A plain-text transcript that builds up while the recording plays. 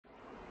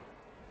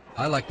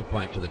I like to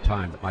point to the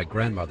time that my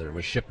grandmother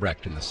was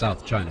shipwrecked in the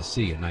South China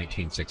Sea in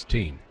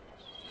 1916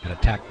 and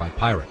attacked by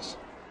pirates.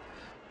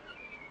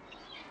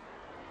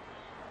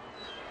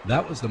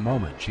 That was the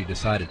moment she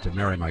decided to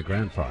marry my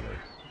grandfather,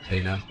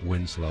 Dana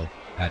Winslow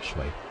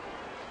Atchley.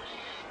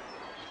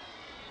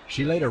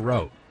 She later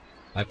wrote,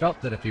 "I felt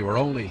that if he were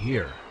only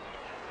here,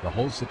 the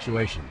whole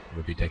situation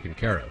would be taken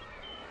care of."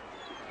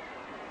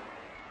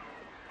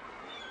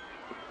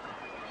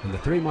 In the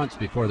 3 months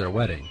before their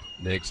wedding,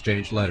 they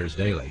exchanged letters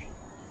daily.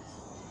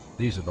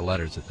 These are the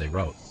letters that they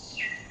wrote.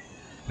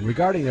 And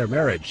regarding their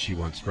marriage, she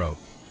once wrote,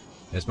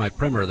 "As my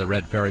primer the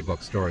Red Fairy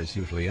Book stories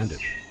usually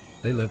ended,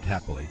 they lived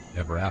happily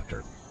ever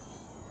after."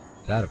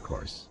 That, of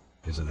course,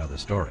 is another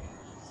story.